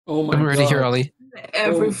Oh my I'm ready here, God. Ollie.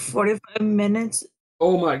 Every 45 minutes.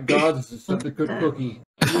 Oh my God, this is such a good cookie.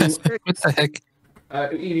 What the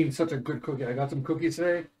heck? Eating such a good cookie. I got some cookies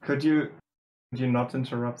today. Could you not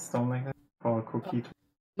interrupt Stone like that for a cookie?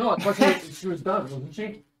 No, I thought she was done, wasn't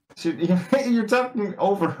she? You're talking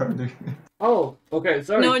over her, dude. Oh, okay,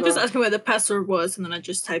 sorry. No, I just asked me what the password was, and then I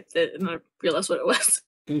just typed it, and I realized what it was.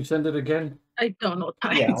 Can you send it again? I don't know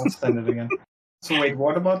time. Yeah, I'll send it again. So wait,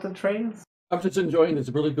 what about the trails? I'm just enjoying this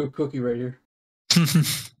really good cookie right here.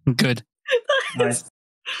 Good. Nice.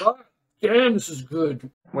 Oh, damn, this is good.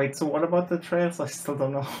 Wait, so what about the trails? I still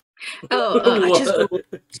don't know. Oh, I just What? Googled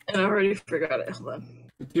it, and I already forgot it. Hold on.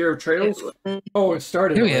 Tier of trails? Oh, it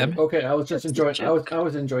started. Here we already. have. Okay, I was just That's enjoying. the I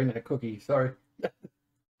was enjoying that cookie. Sorry.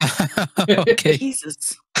 Okay.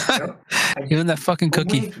 Jesus. Even that fucking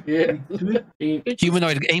cookie. Yeah. Aim,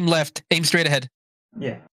 Humanoid, aim left, aim straight ahead.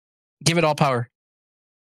 Yeah. Give it all power.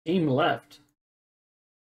 aim left.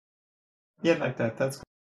 Yeah, like that. That's good.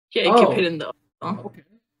 Yeah, you Oh. keep hitting the. Oh. Okay.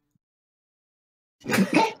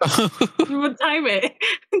 But time it.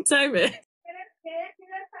 Time it.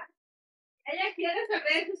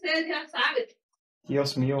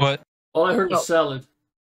 Dios mío. What? All I heard was Oh. salad.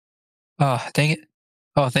 Oh, dang it.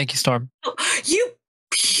 Oh, thank you, Storm. Oh, you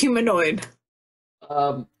humanoid.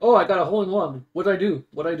 Oh, I got a hole in one. What'd I do?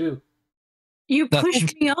 What'd I do? You Nothing.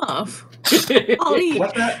 pushed me off. Ollie.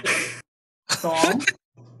 What the? Storm?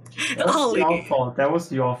 That was Ollie. your fault. That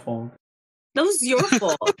was your fault. That was your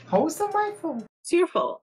fault. How is that my fault? It's your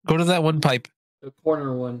fault. Go to that one pipe. The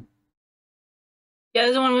corner one. Yeah,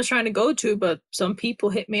 that's the one I was trying to go to, but some people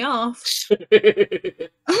hit me off. Two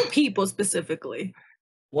people specifically.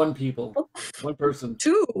 One people. One person.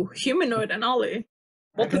 Two. Humanoid and Ollie.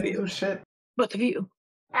 I Both of didn't do you. shit. Both of you.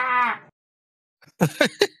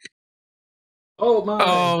 Oh my.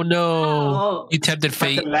 Oh no. Oh. You tempted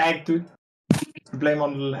fate. Fucking lag, dude. Blame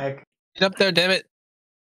on the lag. Get up there, damn it.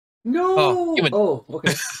 No. Oh, you would- Oh,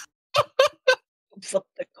 okay. Fuck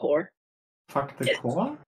the core. Fuck the Yes.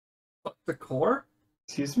 core? Fuck the core?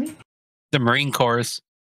 Excuse me? The Marine Corps.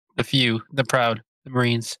 The few, the proud, the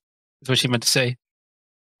Marines. Is what she meant to say.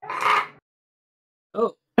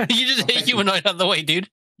 Oh. You just Okay. hit humanoid on the way, dude.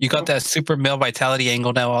 You got that super male vitality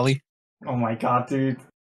angle now, Ollie. Oh my god, dude.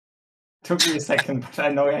 Took me a second, but I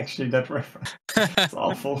know actually that reference. It's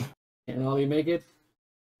awful. Can Ollie make it?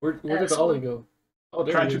 Where did That's- Ollie go? Oh,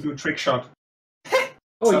 there Trying he to is. do trick shot.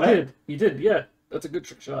 Oh, So he that- did. He did, yeah. That's a good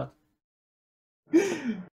trick shot.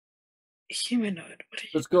 Humanoid. What are you?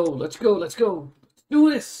 Let's go. Let's go. Let's go. Let's do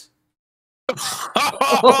this.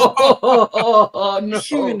 Oh, Oh, no.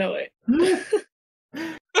 Humanoid.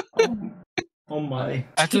 Oh my.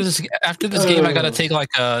 after this game, I gotta take like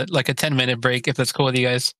a 10-minute break if that's cool with you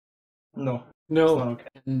guys. No. It's No. not okay.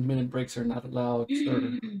 10-minute breaks are not allowed,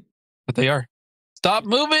 sir. But they are. Stop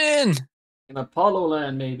moving! In Apollo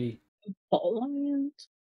Land, maybe. Poland?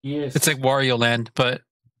 Yes. It's like Wario Land, but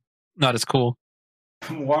not as cool.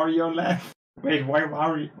 Wario Land? Wait, why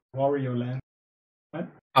Wario Land? Oh,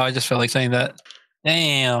 I just felt like saying that.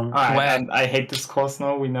 Damn. Alright, whack. and I hate this course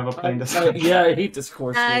now. We never played this. Yeah, I hate this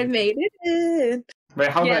course. I here. made it in. Wait,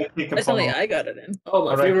 how Yeah, do I pick That's Apollo? only I got it in. Oh,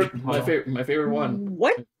 my Alright, favorite, keep my Apollo. favorite, my favorite one.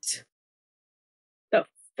 What? The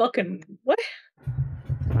fucking what?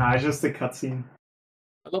 It's just a cutscene.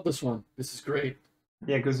 I love this one. This is great.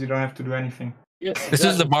 Yeah, because you don't have to do anything. Yes. This is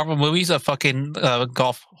the exactly. Marvel movies of fucking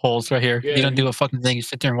golf holes right here. Yeah, You don't you- do a fucking thing. You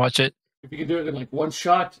sit there and watch it. If you can do it in like one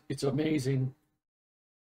shot, it's amazing.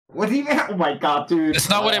 What do you mean? Oh my god, dude. That's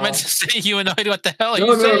not what I meant to say, humanoid. What the hell are No,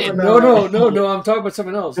 you no, saying? no. I'm talking about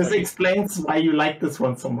something else. This Like, explains why you like this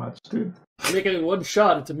one so much, dude. make it in one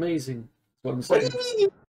shot. It's amazing. That's what I'm What saying. do you mean?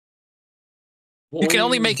 You can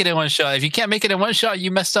only make it in one shot. If you can't make it in one shot,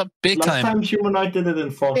 you messed up big Last time. time Humanoid did it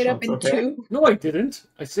in 4 Straight up shots, in okay? two. No, I didn't.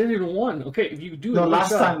 I said it in one. Okay, if you do it No, in one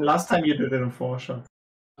shot, last time you did it in 4 shots.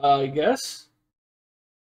 I guess.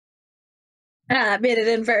 I made it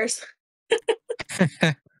in first.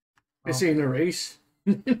 This ain't a race.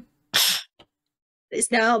 It's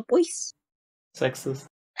now boys. Sexist.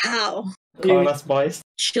 How? Calling us boys.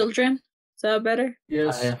 Children? Is that better?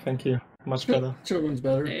 Yes. Yeah, thank you. Much better. Children's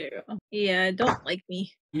better. There you go. Yeah, don't like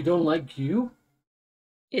me. You don't like you?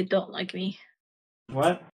 It don't like me.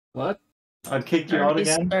 What? What? I'd kick you out Already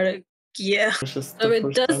again? started. Yeah. It's just If the it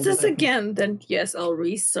first does time this that I- again, then yes, I'll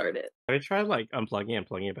restart it. Have you tried like unplugging and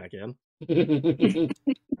plugging it back in?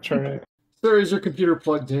 Try it. Sir, is your computer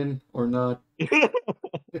plugged in or not?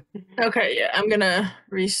 Okay, yeah, I'm gonna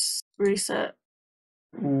reset.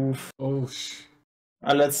 Oof. Oh,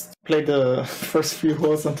 Let's play the first few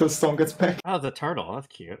hours until Stone gets back. Oh, the turtle. That's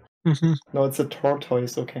cute. No, it's a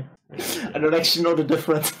tortoise, okay. I don't actually know the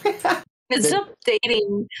difference. It's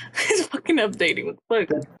updating. It's fucking updating. What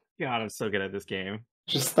the fuck? God, I'm so good at this game.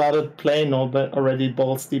 Just started playing already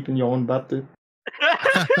balls deep in your own butt, dude.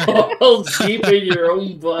 Balls deep in your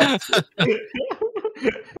own butt.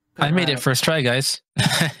 I made it first try, guys.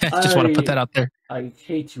 Just want to put that out there. I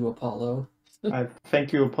hate you, Apollo. I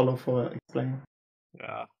thank you, Apollo, for explaining.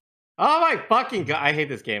 Yeah. Oh my fucking god! I hate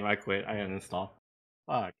this game. I quit. I uninstall.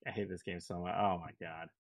 Fuck! I hate this game so much. Oh my god,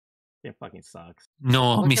 it fucking sucks.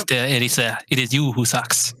 No, Look Mr. Irisa, it is you who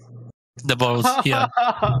sucks. The balls, yeah.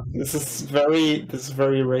 This is very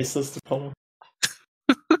racist, Apollo.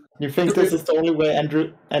 You think this is the only way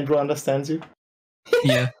Andrew understands you?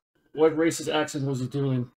 Yeah. What racist accent was he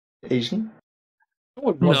doing? Asian? No,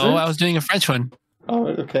 it wasn't. No, I was doing a French one. Oh,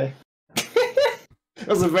 okay. It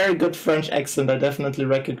was a very good French accent. I definitely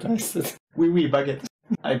recognized it. Oui, baguette.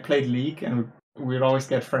 I played League, and we'd always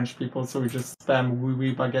get French people, so we just spam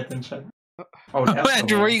oui, baguette in chat. Oh,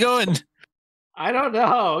 Andrew, where are you going? I don't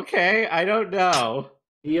know. Okay, I don't know.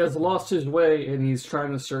 He has lost his way, and he's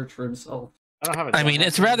trying to search for himself. I don't have a. I mean,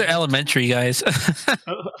 it's rather elementary, guys.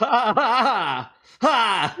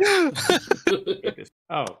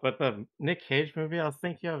 Oh, but the Nick Cage movie I was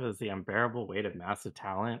thinking of is The Unbearable Weight of Massive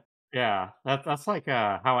Talent. Yeah, that's like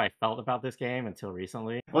how I felt about this game until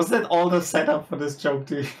recently. Was that all the setup for this joke,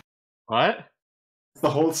 dude? What? The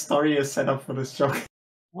whole story is set up for this joke.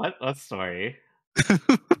 What story?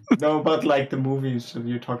 No, but like the movies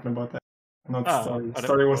you're talking about that. Not Oh, story. I don't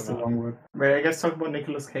Story was know the that. wrong word. Wait, I guess talk about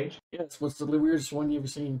Nicolas Cage. Yes, what's the weirdest one you ever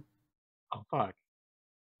seen? Oh fuck,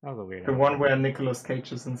 that was a weird. The one where Nicolas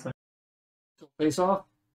Cage is inside. Face Off?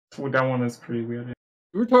 Oh, that one is pretty weird. Yeah.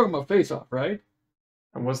 We were talking about Face Off, right?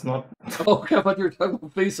 I was not. Oh, I thought you were talking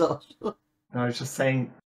about Face Off. I was just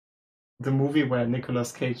saying the movie where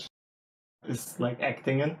Nicolas Cage is like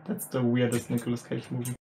acting in. That's the weirdest Nicolas Cage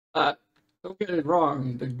movie. Don't get it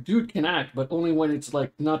wrong. The dude can act, but only when it's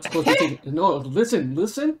like not supposed to take. No,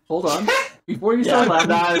 listen. Hold on. Before you start laughing.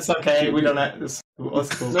 No, it's okay. We don't have this. Cool.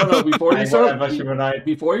 No. Before you start. Whatever, she and I.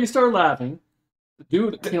 Before you start laughing, the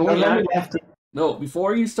dude can only let me act. laugh to- No,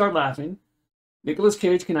 before you start laughing, Nicolas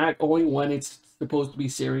Cage can act only when it's supposed to be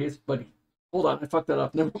serious. But hold on, I fucked that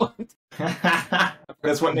up. Never mind.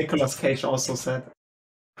 That's what Nicolas Cage also said.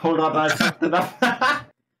 Hold on, I fucked it up.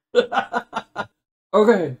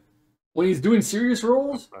 Okay, when he's doing serious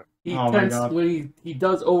roles, he Oh my tends God. when he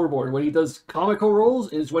does overboard. When he does comical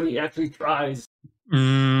roles, is when he actually tries. I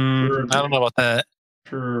don't know about that.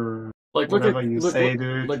 Sure. Like Whatever you say,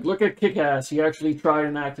 dude. look at Kick-Ass. He actually tried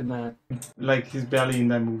and acted in that. Like he's barely in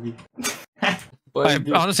that movie. But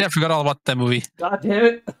Honestly, I forgot all about that movie. God damn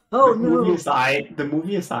it! Oh the no! movie is aight. The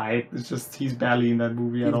movie is aight. It's just he's barely in that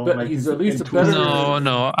movie at all. Like, he's at least in a two better- scenes.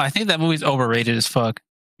 No. I think that movie's overrated as fuck.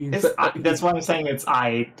 That's why I'm saying it's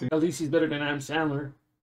aight. dude. At least he's better than Adam Sandler.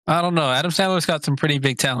 I don't know. Adam Sandler's got some pretty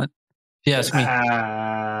big talent. Yes, me.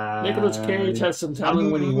 Nicolas Cage has some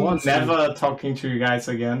talent when he wants to. Never talking to you guys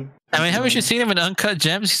again. I mean, haven't you seen him in Uncut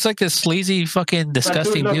Gems? He's like this sleazy, fucking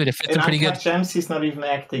disgusting look, dude. It fits in him pretty Uncut good. Gems, he's not even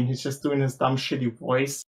acting. He's just doing his dumb, shitty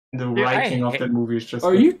voice. The Dude, writing I of hate- that movie is just.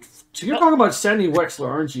 Are you? So you're talking about Sandy Wexler,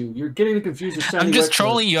 aren't you? You're getting confused with Sandy I'm just Wexler.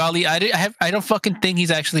 trolling you, Ali. I don't fucking think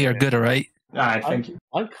he's actually are good, alright? Alright, thank you.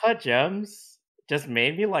 Uncut Gems just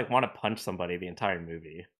made me like want to punch somebody the entire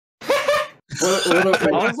movie.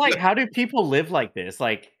 What I was like, how do people live like this?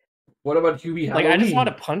 Like about Hubie I just Halloween? want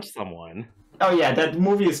to punch someone. Oh yeah, that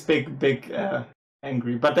movie is big,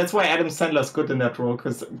 angry. But that's why Adam Sandler's good in that role,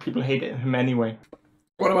 because people hate him anyway.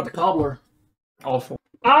 What about the cobbler? Awful.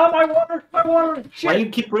 Ah, my water! Shit! Why you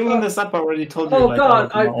keep bringing this up? I already told you. Oh like, God! all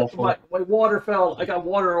of them are awful. My water fell. I got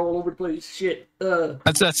water all over the place. Shit!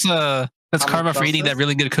 That's How karma much for eating does that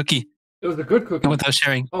really good cookie It was a good cookie. without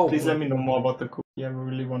sharing. Oh, Please let me know more about the cookie. I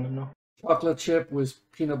really want to know. chocolate chip with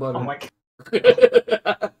peanut butter. Oh my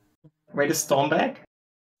god. Wait, is Storm back?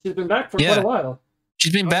 She's been back for Yeah. quite a while.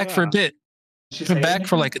 She's been back for a yeah. bit. She's been back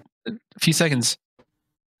for like a few seconds.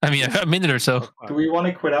 I mean, a minute or so. Do we want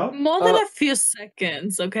to quit out? More than a few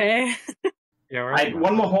seconds, okay? Yeah, we're Alright,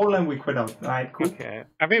 one more hole and we quit out. Alright, cool. Okay.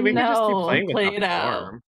 I mean, we can just keep No, playing play without it the out.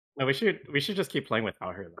 Storm. No, we should just keep playing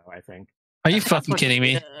without her though. I think Are you That's fucking what kidding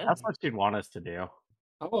me? that's what she'd want us to do.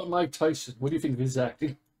 How about Mike Tyson? What do you think of his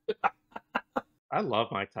acting? I love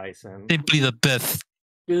Mike Tyson. Simply the best.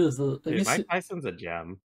 Dude, Mike Tyson's a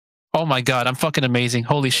gem. Oh my god, I'm fucking amazing.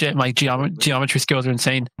 Holy shit, my geometry skills are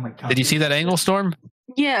insane. Oh my god. Did you see that angle, Storm?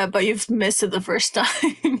 Yeah, but you've missed it the first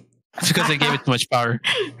time. It's because I gave it too much power.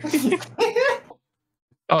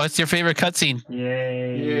 Oh, it's your favorite cutscene.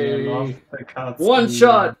 Yay. Yay. I love the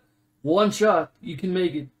cutscene. One shot. You can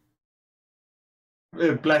make it.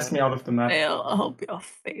 It blast me out of the map. Fail. I hope you'll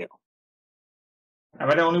fail. Am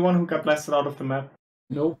I the only one who got blasted out of the map?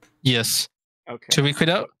 Nope. Yes. Okay. Should we quit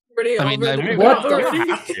out? Pretty I mean, over I- the What top the already.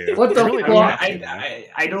 have to. What the Really I don't mean, fuck? have to, man.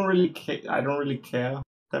 I don't really care. I don't really care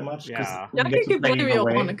that much because Yeah. we Y'all get can to keep play playing either y'all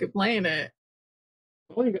way. want to keep playing it.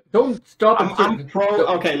 Don't stop I'm it. pro.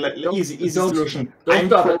 Don't- Okay, don't- easy don't- solution. don't I'm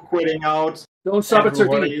stop pro it. quitting out. Don't stop at Andrew,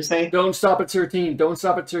 what do 13. you say? Don't stop at 13. Don't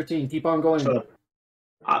stop at 13. Keep on going. Shut up.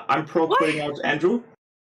 I'm pro What? quitting out. Andrew.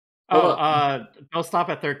 Hold Oh, don't stop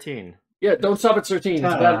at 13. Yeah, don't stop at 13. It's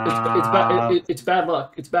bad. It's bad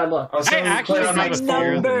luck. It's bad luck. Oh, so I we actually quit out have a next Said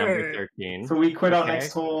fear of the number. number 13. So we quit out Okay.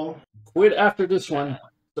 next hole. Quit after this one.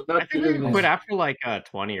 So I not think we doing can quit this. after like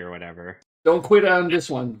 20 or whatever. Don't quit on this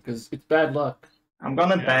one because it's bad luck. I'm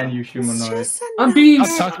gonna Yeah. ban you, It's humanoid. just a I'm being.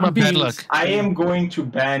 number. I'm talking about I'm bad being- luck. I am going to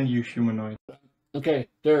ban you, humanoid. Okay,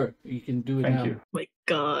 there. You can do it Thank now. you. Oh my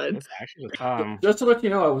god. It's actually Just to let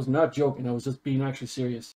you know, I was not joking. I was just being actually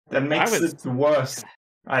serious. That makes was- it worse.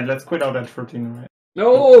 Alright, let's quit out at 13. Right?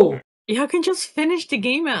 No. Y'all can just finish the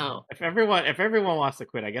game out. if everyone wants to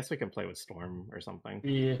quit, I guess we can play with Storm or something.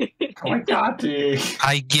 Yeah. Oh my god, dude.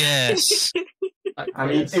 I guess. I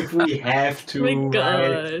mean, if we have to, Oh my right?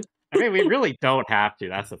 god. I mean, we really don't have to.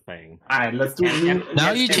 That's the thing. Alright, let's do a new. Now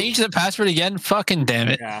let's you do- change the password again? Fucking damn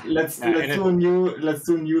it. Yeah. Let's Yeah, and do a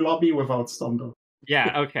new lobby without Storm though.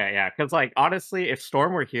 Yeah. Okay. Yeah. Because like honestly, if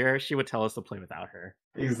Storm were here, she would tell us to play without her.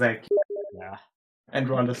 Exactly. Yeah.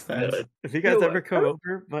 Andrew understands. If you guys You ever are- come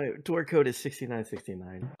over, my door code is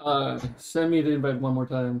 6969. Send me the invite one more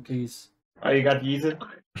time, please. Oh, you got Yeezy?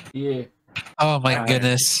 Yeah. Oh my Alright.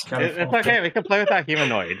 goodness. Gotta It's fall. okay. We can play without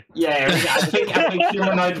humanoid. Yeah, I think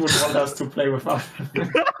humanoid would want us to play without.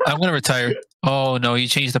 I'm gonna retire. Oh no, you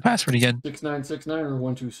changed the password again. 6969 or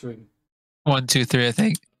 123. 1, 2, 3, I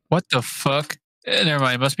think. What the fuck? Never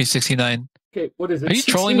mind. It must be 69. Okay, what is it? Are you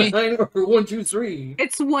trolling me? 69 or 123?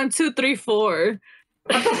 It's 1, 2, 3, 4.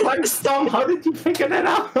 What the fuck, Storm? How did you figure that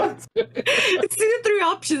out? It's the three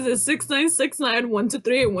options. It's 6969, 1, 2,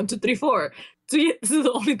 3, and 1, 2, 3, 4. So yeah, this is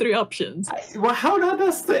the only three options. Well, how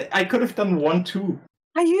does that? I could have done 1, 2.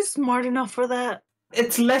 Are you smart enough for that?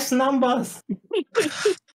 It's less numbers.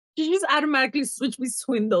 You just automatically switch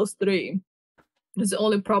between those three. It's the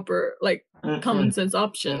only proper, like, common sense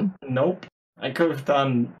option. Nope. I could have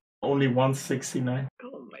done only 169.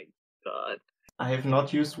 Oh my god. I have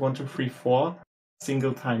not used 1, 2, 3, 4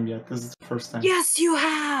 single time yet. This is the first time. Yes, you I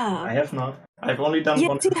have. have not. I've only done Yes,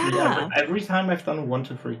 1, 2, you 3. have. Every time I've done 1,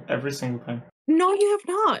 2, 3. Every single time. No, you have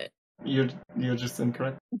not. You're just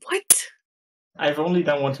incorrect. What? I've only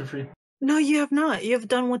done 1, 2, 3. No, you have not. You have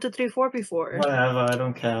done 1, 2, 3, 4 before. Whatever, I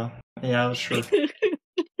don't care. Yeah, sure.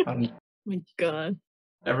 Oh my god.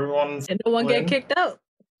 Everyone's. And no one When? get kicked out.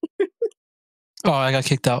 Oh, I got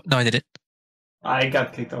kicked out. No, I didn't. I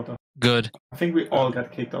got kicked out. Good. I think we all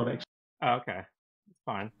got kicked out. Actually, Oh, okay. It's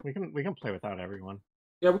fine. We can play without everyone.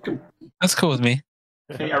 Yeah, we can. That's cool with me.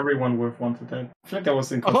 I think everyone would have wanted that. I feel like that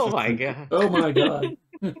was Oh inconsistent. my god. Oh my god.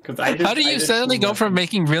 Because I did, How do you suddenly go from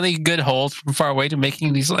making really good holes from far away to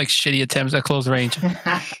making these like shitty attempts at close range?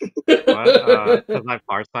 What? Because I'm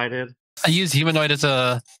farsighted. I used humanoid as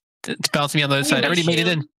a to bounce me on the other side. I already made it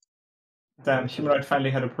in. Damn, humanoid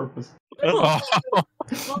finally had a purpose. Oh.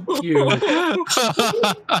 You.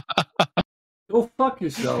 Go fuck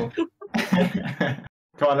yourself.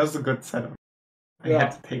 Come on, that's a good setup. I Yeah.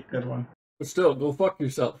 had to take that one. But still, go fuck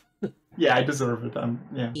yourself. Yeah, I deserve it.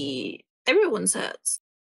 Yeah. Everyone's hats.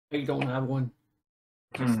 I don't have one.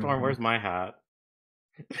 Storm, where's my hat?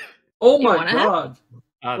 Oh You my wanna have- god.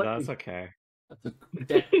 Oh, What? that's okay.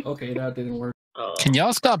 Okay, that didn't work. Oh. Can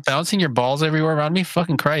y'all stop bouncing your balls everywhere around me?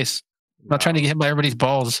 Fucking Christ. I'm not trying to get hit by everybody's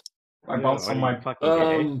balls. I bounced on my.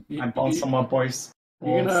 You- I bounced on my boys.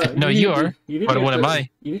 You're gonna, No, need you to- are. You need But to what get am to- I?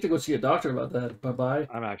 You need to go see a doctor about that. Bye bye.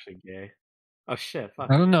 I'm actually gay. Oh shit! Fuck.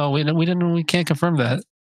 I don't know. We can't confirm that.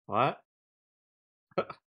 What?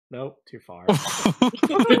 Nope. Too far. Back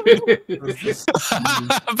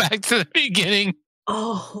to the beginning.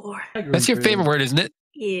 Oh, Lord. That's your favorite word, isn't it?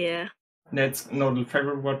 Yeah. That's no the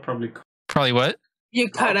favorite word probably. Probably what? You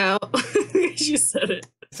cut out. You said it.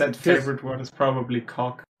 Said favorite word is probably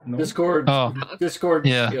cock. No, Discord. Oh, Discord.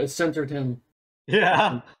 Yeah. Censored him.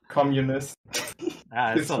 Yeah. communist.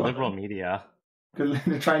 Ah, it's This a one. liberal media.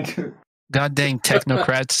 They're trying to god dang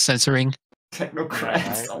technocrats censoring. technocrats.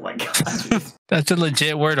 Right. Oh my god. That's a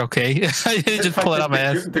legit word, okay? I didn't just pull it out my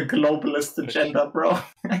ass. The globalist agenda, bro.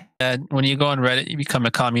 And when you go on Reddit, you become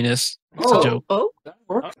a communist. It's a Oh. joke. Oh. That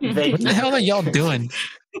worked. Vaguely. What the hell are y'all doing?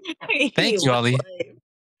 Thank you, Ollie.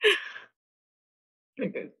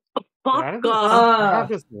 Okay. I Fuck don't- off. I have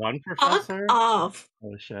just one Fuck professor. off.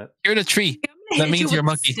 Oh shit. You're in a tree. I'm gonna That hit means you you're a with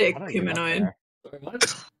monkey. Stick, How did I get up humanoid. there? Sorry,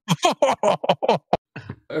 what?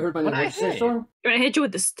 I heard my name. What'd I What'd you say, hit? Storm? I hit you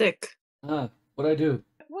with the stick. Ah, what'd I do?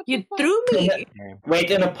 What You the fuck? threw me. Wait,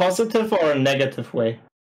 in a positive or a negative way?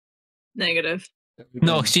 Negative.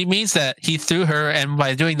 No, she means that he threw her, and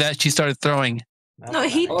by doing that, she started throwing. That's No,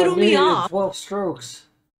 he not Oh, threw I me needed off. 12 strokes.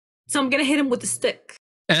 So I'm gonna hit him with the stick.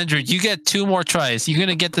 Andrew, you get 2 more tries. You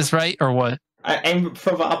gonna get this right or what? I aim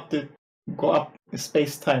further up the go up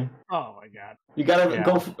space time. Oh my god. You gotta Yeah.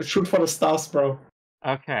 go shoot for the stars, bro.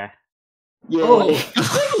 Okay. Yeah. Oh.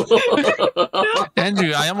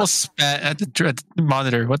 Andrew, I almost spat at the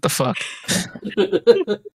monitor. What the fuck?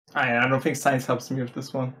 I don't think science helps me with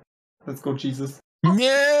this one. Let's go, Jesus.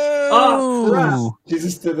 No! crap.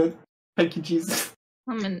 Jesus did it. Thank you, Jesus.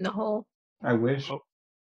 I'm in the hole. I wish. Oh.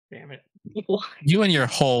 Damn it. Why? You and your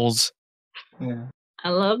holes. Yeah. I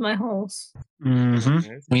love my holes.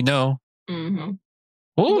 Mm-hmm. We know. Mm-hmm.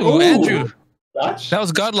 Ooh, Ooh. Andrew. Dutch? That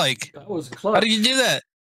was godlike. That was How clutch. did you do that?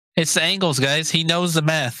 It's the angles, guys. He knows the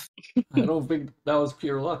math. I don't think that was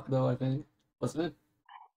pure luck, though, I think. Wasn't it?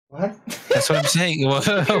 What? That's what I'm saying. Why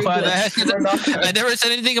the You were heck? not- I never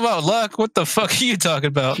said anything about luck. What the fuck are you talking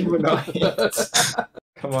about? You were not hit.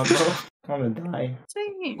 Come on, bro. I wanna die.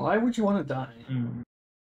 Same. Why would you want to die?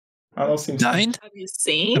 I don't seem Nine? Have you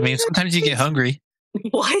seen? I mean, sometimes you get hungry.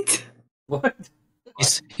 What? What?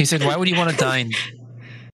 He said, why would you want to dine?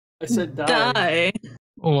 I said die. Die.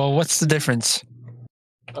 Well, what's the difference?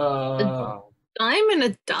 I'm in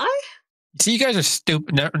a die? See, you guys are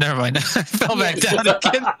stupid. Never mind. I fell back down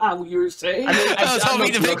again. You were saying? I mean, I was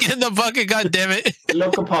hoping to make it in the bucket. God damn it!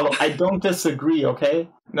 Look, Apollo, I don't disagree, okay?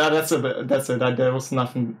 No, that's it. There was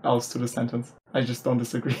nothing else to the sentence. I just don't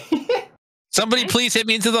disagree. Somebody please hit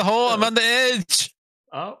me into the hole. I'm on the edge.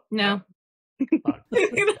 Oh. No. Fuck.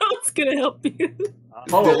 That's gonna help you.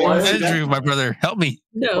 Oh, why is that? Andrew, my brother, help me.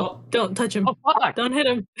 No, Oh. don't touch him. Oh, fuck. Don't hit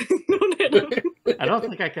him. Don't hit him. I don't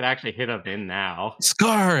think I could actually hit him in now.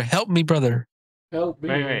 Scar, help me, brother. Help me.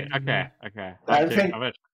 Wait. Okay. I Okay, think-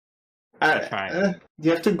 I'm gonna try.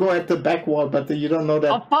 You have to go at the back wall, but you don't know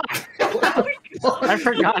that. Oh, fuck! I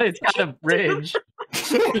forgot it's got a bridge.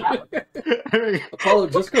 Apollo,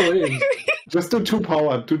 just go in. Just do 2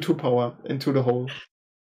 power. Do 2 power into the hole.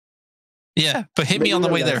 Yeah, but hit me Maybe on the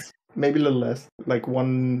a way little there. less. Maybe a little less. Like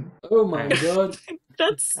 1. Oh my god.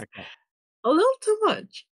 That's Okay. a little too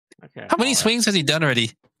much. Okay. How many alright. swings has he done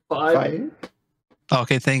already? 5. 5.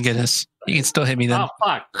 Okay, thank goodness. You can still hit me then. Oh,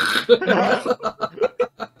 fuck.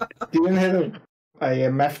 Didn't hit him. I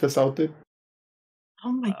mathed this out, dude.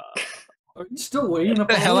 Oh my Are you still waiting? Get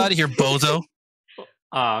the hell out of here, bozo.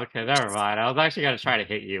 Oh, okay, never mind. I was actually gonna try to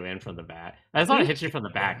hit you in from the back. I just want to hit you from the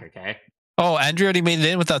back, okay? Oh, Andrew already made it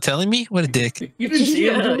in without telling me? What a dick. You didn't see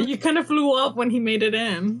him? Yeah, do it? you kind of flew off when he made it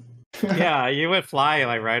in. Yeah, you went flying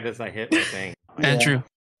like right as I hit my thing. Yeah. Andrew,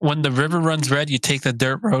 when the river runs red, you take the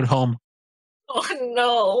dirt road home. Oh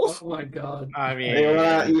no. Oh my god. I mean,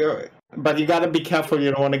 But you gotta be careful.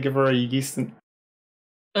 You don't want to give her a yeast.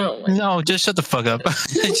 Oh my No, just shut the fuck up.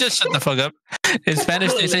 Just shut the fuck up. In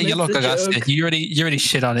Spanish, they say That's "Yo lo the cagaste." joke. You already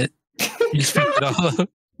shit on it. You just picked it up.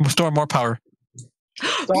 Restore more power.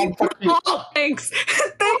 Don't fuck you. Oh, thanks.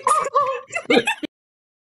 Thanks.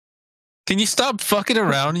 Can you stop fucking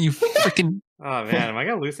around? You freaking. oh man, am I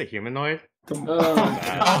gonna lose a humanoid?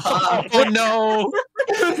 Oh no!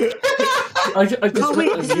 I just Oh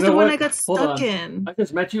wait, this is the one I got Hold stuck on. in. I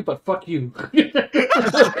just met you, but fuck you.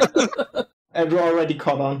 Andrew already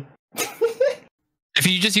caught on. If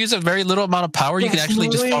you just use a very little amount of power, you can Yes, actually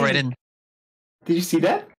no just fall way. right in. Did you see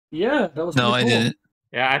that? Yeah, that was No, pretty I cool. didn't.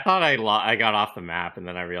 Yeah, I thought I got off the map, and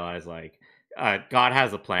then I realized like God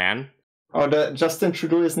has a plan. Oh, the Justin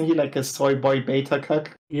Trudeau, isn't he like a soy boy beta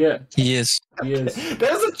cuck? Yeah, He is. he is.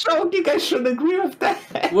 There's a joke. You guys should agree with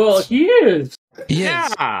that. Well, he is. He is.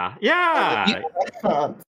 Yeah, yeah,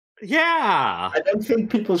 yeah. I don't think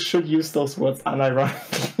people should use those words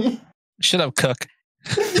unironically. Shut up, cuck.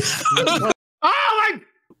 Oh my!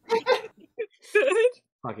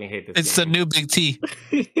 Fucking hate this. It's the game. new Big T.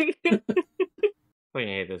 Fucking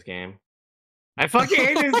hate this game. I fucking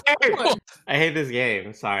hate this game. I hate this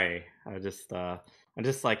game. Sorry. I'm just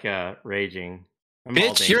like raging. I'm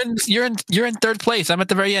Bitch, balding. you're in third place. I'm at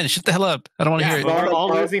the very end. Shut the hell up. I don't want to Yeah, hear but it. we're all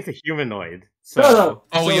losing to humanoid. Shut So up.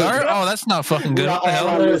 Oh, we So- are? Oh, that's not fucking good. We are What the all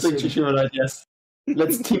hell? losing to humanoid, yes.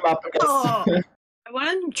 Let's team up Oh. against. I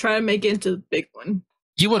want to try to make it into the big one.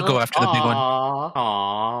 You would go after the big one. Aww.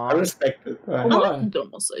 I respect it. Oh I my. like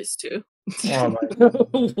normal size too. Oh my.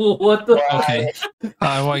 What the? Okay.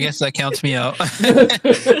 Well, I guess that counts me out.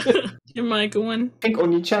 Your mic one. I think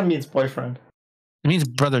Onichan means boyfriend. It means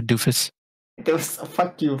brother doofus. There was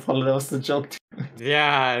fuck you, Apollo. That was the joke.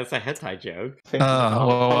 Yeah, it's a hentai joke.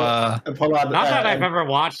 Apollo. Not that I've ever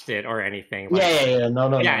watched it or anything. Like, Yeah.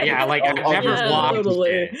 No. Yeah, like I've never Yeah, watched totally.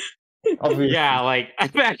 it. Obviously. Yeah, like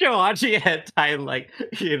imagine watching hentai and like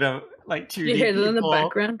like 2D You hear that in the people.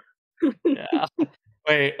 background? Yeah.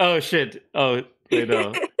 Wait. Oh shit. Oh wait.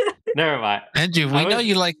 No. Never mind. Andrew, we know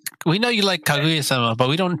you like Kaguya-sama, but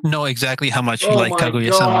we don't know exactly how much you Oh like my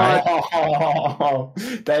Kaguya-sama, right? Oh,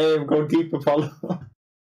 damn, go deep, Apollo.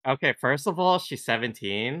 Okay. First of all, she's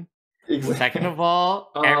 17. Second of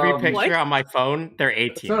all, every picture What? on my phone, they're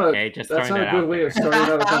 18. Okay, just That's throwing not that a good out way there. of starting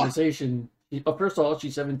out a conversation. First of all,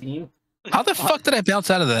 she's 17. How the fuck did I bounce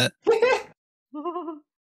out of that?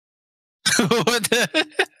 What the?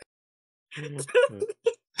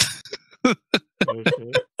 Oh,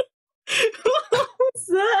 shit. What's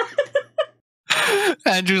that?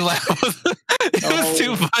 Andrew's laugh was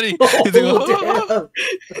too funny. Oh, He's like, damn.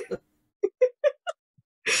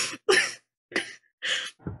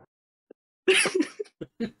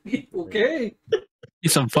 Okay.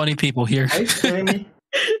 There's some funny people here. Are you kidding me?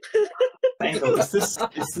 Angle. Is this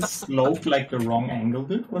slope like the wrong angle,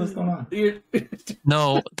 dude? What is going on?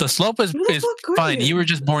 No, the slope is Who the fuck are fine. you? You were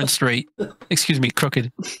just born straight. Excuse me,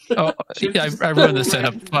 crooked. Oh, yeah, I ruined the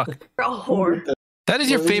setup. Fuck. You're a whore. That is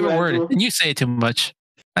your What did you favorite word, do? and you say it too much.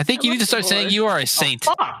 I think I you need to love start the saying word. you are a saint.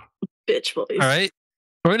 Oh, All fuck. Bitch voice. right,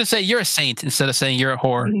 we're gonna say you're a saint instead of saying you're a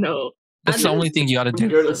whore. No. That's the only thing you gotta do.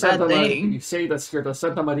 You're the Bad Santa Maria. thing. You say that's you're the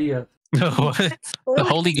Santa Maria. No, the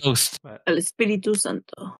Holy Ghost. El Espíritu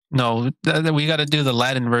Santo. No, we gotta do the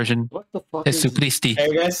Latin version. What the fuck is Jesu Christi.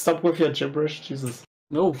 Hey guys, stop with your gibberish, Jesus.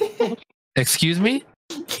 No. Excuse me?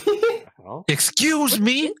 Well, Excuse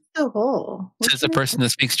me? The hole. Says the person that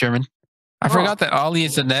speaks German. I forgot that Ollie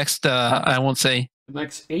is the next, I won't say. The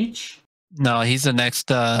next H? No, he's the next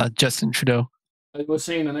Justin Trudeau. I was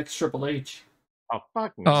saying the next Triple H. oh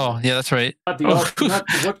fuck me. Oh, yeah, that's right. Not the Oh. not,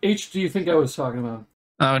 what H do you think I was talking about?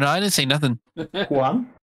 Oh, no, I didn't say nothing. Juan?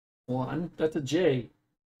 One. That's a J.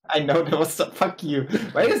 I know that was fuck you.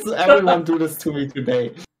 Why does everyone do this to me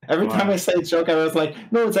today? Every Why? time I say a joke, I was like,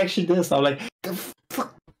 no, it's actually this. I'm like, the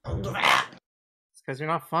fuck. It's because you're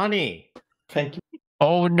not funny. Thank you.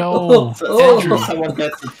 Oh, no. Oh. Andrew, someone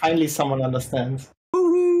gets it. Finally, someone understands.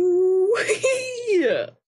 Ooh. Yeah.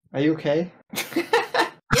 Are you okay?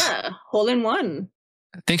 Yeah. Hole in one.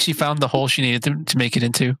 I think she found the hole she needed to make it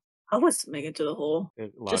into. I was making it to the hole.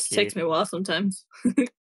 Good Just lucky. takes me a while sometimes.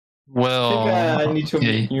 Well, I think I need to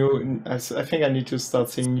okay. meet new. I think I need to start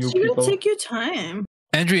seeing new So you people. gotta take your time.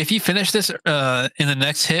 Andrew, if you finish this in the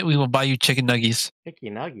next hit, we will buy you chicken nuggies. Picky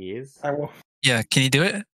nuggies. I will. Yeah, can you do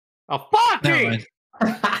it? Oh fuck Never me! mind.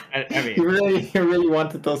 I mean, you really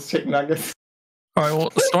wanted those chicken nuggets. All right,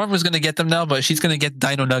 well, Storm was going to get them now, but she's going to get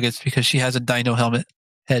dino nuggets because she has a dino helmet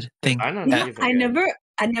head thing. I know Yeah, nuggies are good.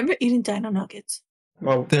 I never eaten dino nuggets.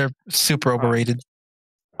 Well, They're super overrated.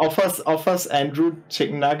 offers Andrew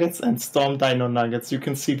chicken nuggets and Storm dino nuggets. You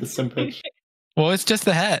can see the simple. Well, it's just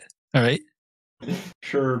the hat. All right.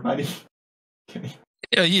 Sure, buddy.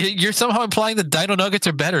 You're somehow implying the dino nuggets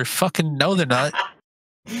are better. Fucking no, they're not.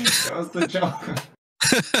 That was the joke.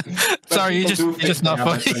 Sorry, you're People do just think not they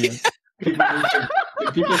are funny. better.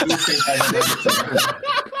 People do think dino nuggets are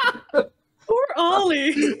better. Poor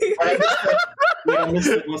Ollie. Yeah, I missed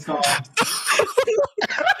it. What's going on?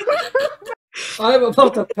 I'm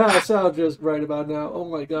about to pass out just right about now. Oh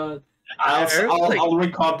my god. I'll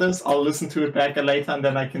record this. I'll listen to it back later, and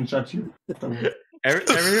then I can judge you.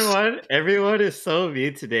 Everyone is so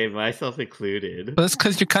mean today, myself included. Well, that's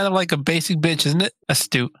because you're kind of like a basic bitch, isn't it?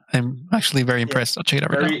 Astute. I'm actually very impressed. I'll check it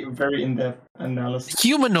out right now. Very in-depth analysis.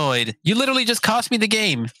 Humanoid. You literally just cost me the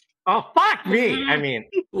game. Oh fuck me! I mean,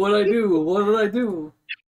 What did I do? What did I do?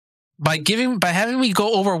 By having me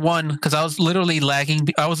go over one, because I was literally lagging.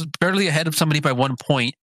 I was barely ahead of somebody by 1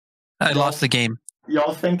 point. I lost the game.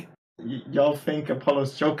 Y'all think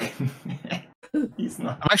Apollo's joking? He's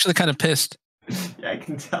not. I'm actually kind of pissed. Yeah, I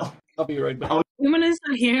can tell. I'll be right back. Woman is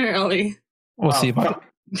not here, Ollie. We'll Oh, see about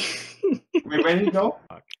it. fuck. Wait, where did you go?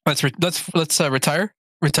 Let's retire.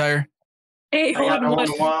 Retire. Hey, I hold got on. only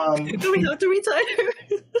one. Do we have to retire?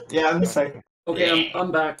 Yeah, in a second. Okay,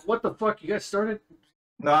 I'm back. What the fuck? You guys started?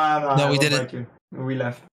 No, No, I we was didn't. like you. We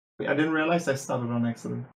left. I didn't realize I started on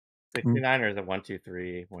accident. 69 or is it 1, 2,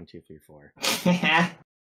 3, 1, 2, 3, 4?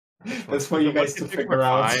 That's for you guys to figure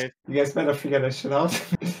out. You guys better figure that shit out.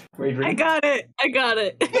 Wait, really? I got it.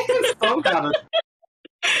 Storm got it.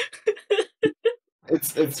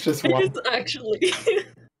 It's just one. It's actually.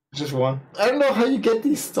 Just one. I don't know how you get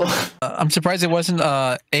these stuff. I'm surprised it wasn't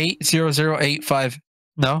 80085.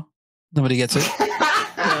 No, nobody gets it.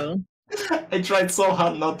 No. I tried so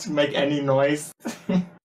hard not to make any noise.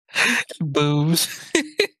 Boobs.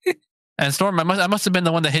 And Storm, I must have been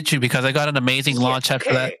the one that hit you because I got an amazing launch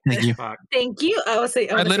after that. Thank you. Fuck. Thank you. I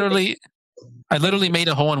literally made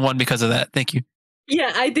a hole in one because of that. Thank you.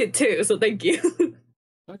 Yeah, I did too. So thank you.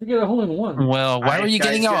 How'd you get a hole in one? Well, why were you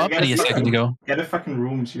getting all uppity a second ago? Get a fucking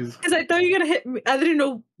room, Jesus. Because I thought you were gonna hit me. I didn't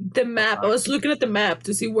know the map. I was looking at the map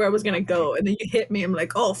to see where I was gonna go, and then you hit me. I'm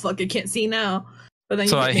like, oh fuck, I can't see now. But then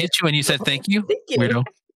So I hit you and you said thank you? Thank you. Weirdo.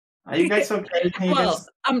 Are you guys okay? Can you Well,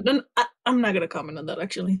 guys... I'm not gonna comment on that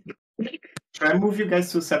actually. Should I move you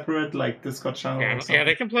guys to a separate like Discord channel? Or something? Yeah,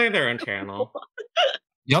 they can play their own channel.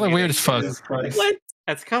 Y'all are weird as fuck. Jesus Christ. What?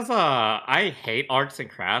 It's because I hate arts and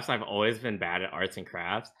crafts. I've always been bad at arts and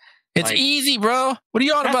crafts. It's Like- easy, bro. What are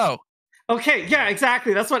you on about? Okay, yeah,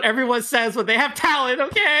 exactly. That's what everyone says when they have talent.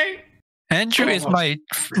 Okay. Andrew is my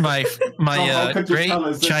how could you great tell?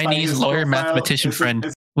 Is it Chinese Chinese lawyer profile? mathematician Is it- friend.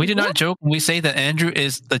 is- We do not joke when we say that Andrew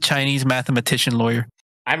is the Chinese mathematician lawyer.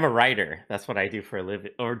 I'm a writer. That's what I do for a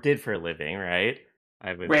living, or did for a living, right?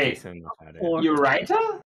 I would Wait. Jason about it. Or- You a writer?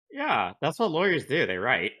 Yeah, that's what lawyers do. They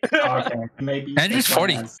write. Okay, maybe. Andrew's that's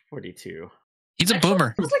 40. what I asked. 42. He's a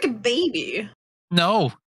boomer. I was like a baby.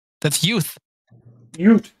 No, that's youth.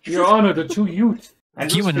 Youth, Your Honor, the two youth.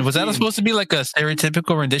 Andrew's Human. Was that 15. supposed to be like a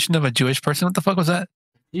stereotypical rendition of a Jewish person? What the fuck was that?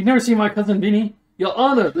 You never seen My Cousin Vinny? Your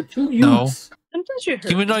Honor, the two No. youths. Sometimes you hurt.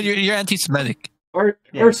 Human, no, you're anti-Semitic.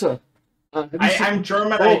 Yeah. Ursa. Have you seen- I'm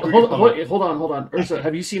German. I agree, hold on. Ursa,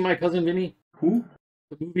 have you seen My Cousin Vinny? Who?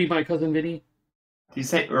 The movie My Cousin Vinny? Do you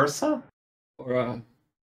say Ursa? Or,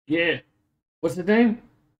 yeah. What's the name?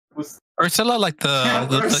 Who's... Ursula, like the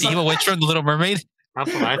Ursula. evil witch from The Little Mermaid?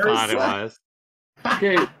 That's what I thought it Ursa. was.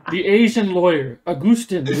 Okay, the Asian lawyer,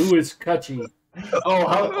 Augustin Louis Kachi. Oh,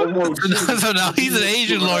 how? Oh, whoa, So now he's an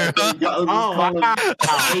Asian lawyer, huh? Oh, wow. Now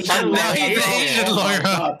he's an Asian lawyer,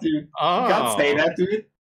 huh? God, dude. You Oh, can't say that, dude.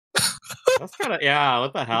 that's kind of yeah.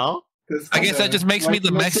 What the hell? I guess that just makes me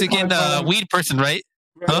the Mexican weed person, right?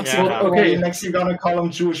 Huh? Yeah. Well, Okay, okay, next you're gonna call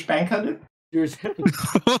him Jewish banker, dude? here's-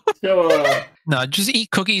 so, No, just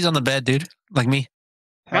eat cookies on the bed, dude. Like me.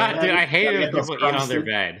 God, dude, I hate Gotta it get when those people eat crumbs, on their dude.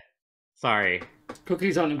 bed. Sorry.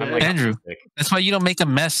 cookies on the I'm bed. like Andrew. sick. That's why you don't make a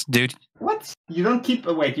mess, dude. What? You don't keep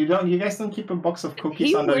wait, you guys don't keep a box of cookies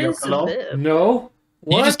He under your wears a pillow? bib. No?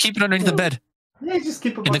 You What? just keep it underneath the bed. Yeah, you just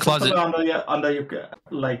keep a In the box closet. of pillow under your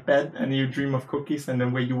like bed and you dream of cookies and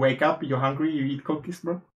then when you wake up you're hungry, you eat cookies,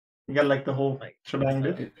 bro. You got like the whole shebang,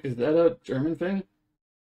 dude. Is that a German thing?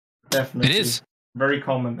 Definitely. It is. Very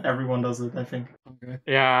common. Everyone does it, I think. Okay.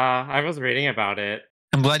 Yeah, I was reading about it.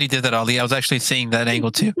 I'm glad you did that, Ali. I was actually seeing that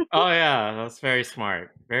angle too. Oh yeah, that's very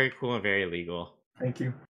smart, very cool, and very legal. Thank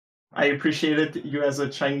you. I appreciate it. You as a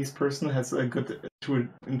Chinese person has a good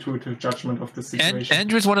intuitive judgment of the And situation.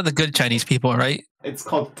 Andrew's one of the good Chinese people, right? It's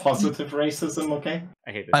called positive racism, okay?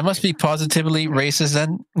 I hate this. I must be positively racist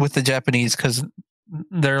then with the Japanese because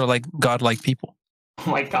they're like godlike people.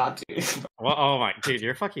 Oh my god, dude. Well, oh my, dude,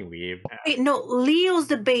 you're fucking weeb. Wait, no, Leo's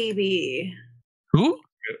the baby. Who?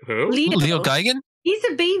 Who? Leo Geigen? He's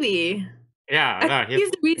a baby. Yeah, no,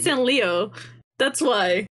 He's the recent Leo. That's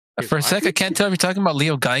why. He's For a what? sec, I can't tell if you're talking about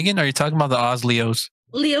Leo Geigen or you're talking about the Oz Leos.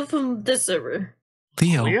 Leo from this server.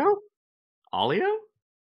 Leo. Leo? Olio?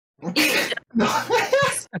 No.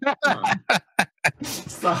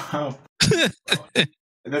 Stop.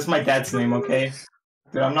 That's my dad's name, okay?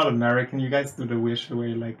 Dude, I'm not American. You guys do the wish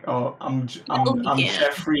way, like, oh, I'm yeah.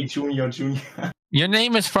 Jeffrey Junior. Your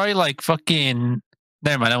name is probably like fucking.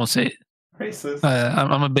 Never mind, I won't say it. Racist.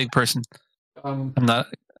 I'm a big person. I'm not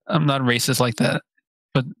racist like that.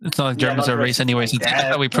 But it's not like Yeah, Germans not are a race, racist anyways. like I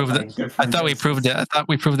thought we that, proved but, that. like, I different thought we races. proved that. I thought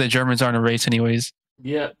we proved that Germans aren't a race, anyways.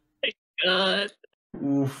 Yeah,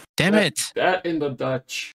 Oof. Damn it! that in the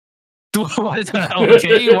Dutch. What the hell?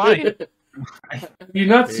 Okay, why? Have you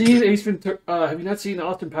not seen Ace Ventura? Have you not seen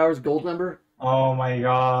Austin Powers Goldmember? Oh my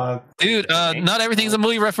god. Dude, not everything's a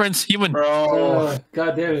movie reference. Human. Bro.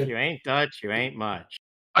 God damn it! You ain't Dutch. You ain't much.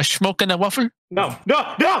 A smoke and a waffle? No.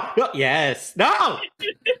 Yes. No.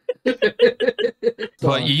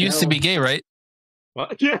 But you used to be gay, right?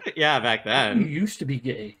 What? Yeah, back You then. used to be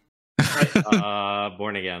gay.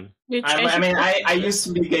 Born again. You I changed mean, your- I used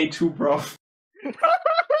to be gay too, bro.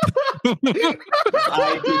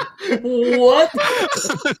 I did. What?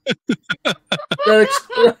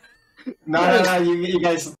 That No, you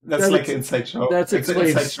guys, that's That like ex- an inside joke. that It's an explains-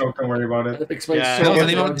 inside joke, don't worry about it. explains Yeah, so That was, the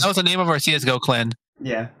much. name of, that was the name of our CSGO clan.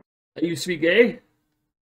 Yeah. I used to be gay.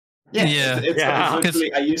 Yeah. Yeah. It's Yeah.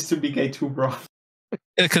 literally, I used to be gay too, bro.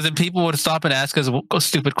 Because then people would stop and ask us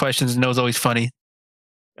stupid questions, and it was always funny.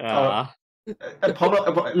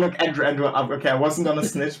 Apollo, look, Andrew, okay, I wasn't gonna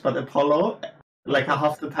snitch, but Apollo, Like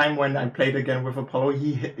half the time when I played again with Apollo,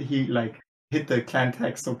 he like hit the clan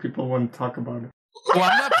tag so people wouldn't talk about it. Well,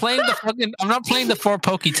 I'm not playing the 4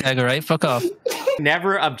 Poke tag, alright? Fuck off.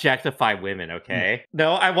 Never objectify women, okay?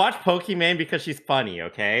 No, I watch Pokemon because she's funny,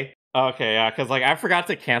 okay? Okay, yeah, because like I forgot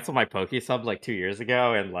to cancel my Poke sub like 2 years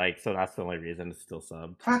ago, and like so that's the only reason it's still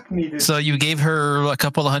subbed. Fuck me, dude. So you gave her a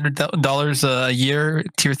couple of $100 a year,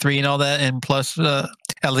 tier 3 and all that, and plus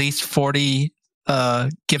at least 40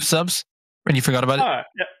 gift subs, and you forgot about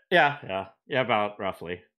it? Yeah, about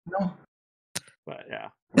roughly. No. But yeah.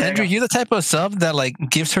 Andrew, you're the type of sub that like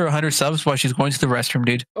gives her 100 subs while she's going to the restroom,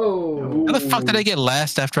 dude. Oh. How the fuck did I get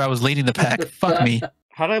last after I was leading the pack? Fuck me.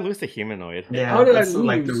 How did I lose the humanoid? Yeah, How did I that's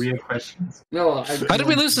like the lose? real questions. No, How did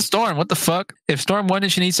we lose to Storm? What the fuck? If Storm won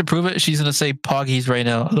and she needs to prove it, she's gonna say Poggies right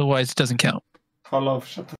now. Otherwise, it doesn't count. Follow,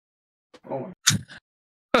 shut the. Oh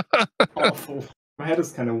my. Awful. My head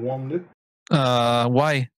is kind of warm, dude.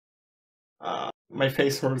 Why? My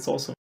face hurts also.